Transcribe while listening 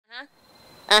Huh?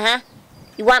 Uh-huh.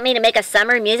 You want me to make a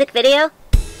summer music video?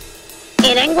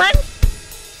 In England?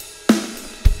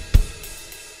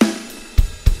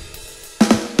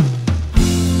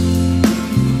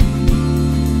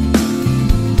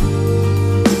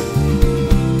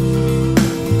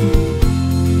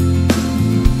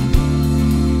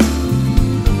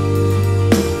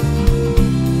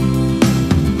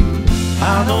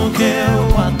 I don't care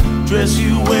what dress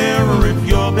you wear or if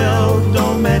your belt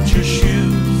don't match your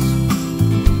shoes.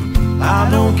 I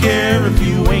don't care if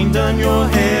you ain't done your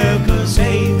hair, cause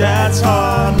hey, that's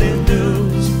hardly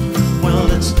news.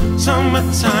 Well, it's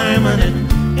summertime and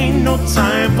it ain't no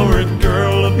time for a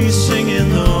girl to be singing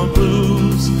the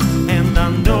blues. And I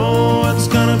know it's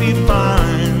gonna be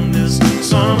fine this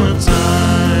summertime.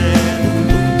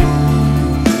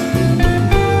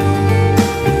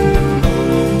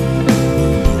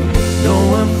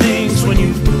 When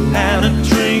you've had a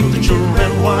drink that your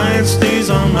red wine stays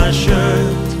on my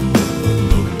shirt.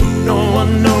 No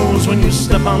one knows when you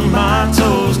step on my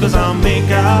toes, cause I'll make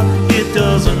out it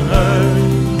doesn't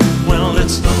hurt. Well,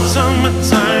 it's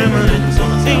summertime and it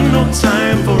ain't no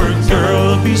time for a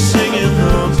girl to be singing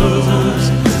the blues.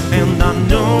 And I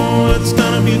know it's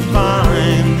gonna be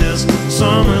fine this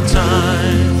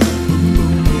summertime.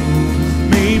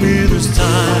 Maybe this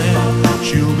time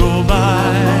she'll go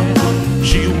by.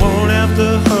 She won't have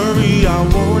to hurry, I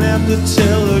won't have to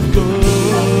tell her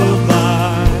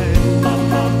goodbye.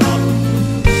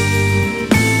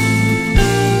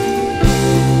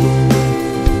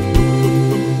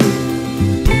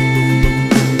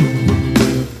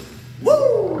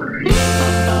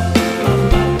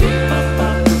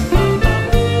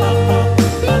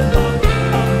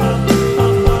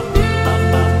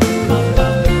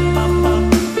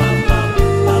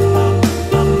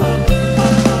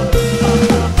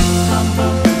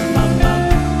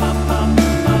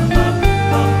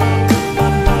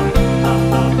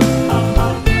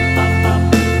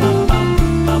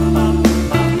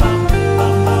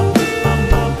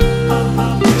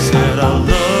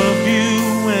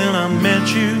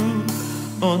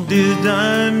 Or did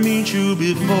I meet you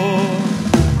before?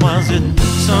 Was it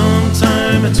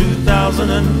sometime in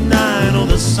 2009 or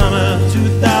the summer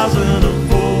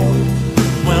 2004?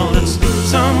 Well, it's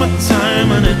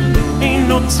summertime and it ain't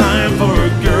no time for a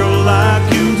girl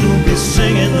like you to be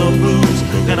singing the blues.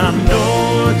 And I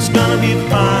know it's gonna be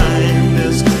fine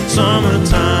this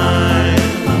summertime.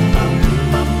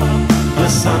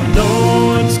 Yes, I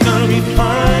know it's gonna be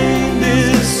fine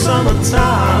this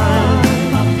summertime.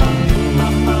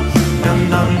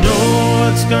 And I know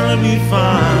it's gonna be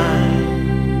fine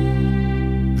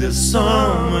this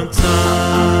summertime.